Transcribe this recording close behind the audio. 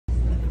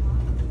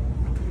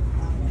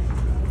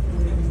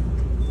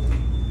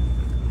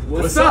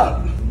What's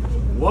up?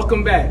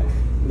 Welcome back.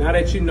 Now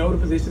that you know the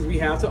positions we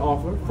have to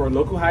offer for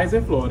local hires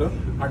in Florida,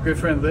 our good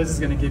friend Liz is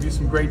going to give you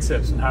some great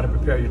tips on how to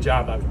prepare your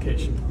job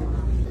application.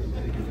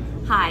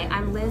 Hi,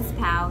 I'm Liz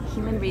Powell,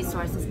 Human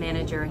Resources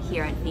Manager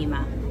here at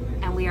FEMA,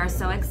 and we are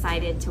so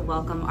excited to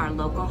welcome our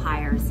local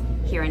hires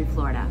here in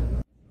Florida.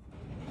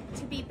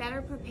 To be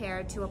better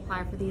prepared to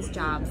apply for these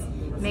jobs,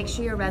 make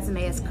sure your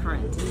resume is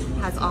current,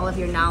 has all of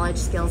your knowledge,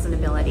 skills, and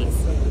abilities.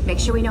 Make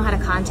sure we know how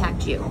to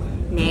contact you.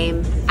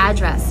 Name,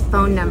 address,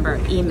 phone number,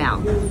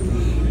 email.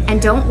 And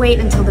don't wait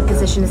until the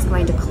position is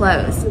going to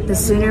close. The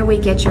sooner we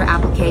get your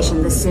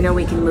application, the sooner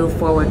we can move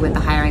forward with the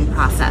hiring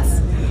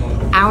process.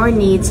 Our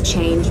needs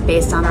change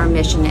based on our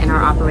mission and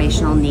our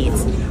operational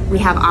needs. We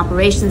have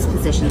operations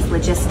positions,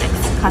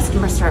 logistics,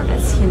 customer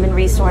service, human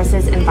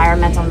resources,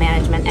 environmental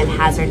management, and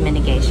hazard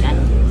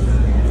mitigation.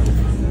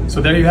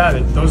 So there you have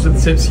it. Those are the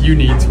tips you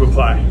need to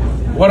apply.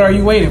 what are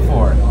you waiting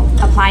for?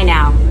 Apply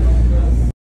now.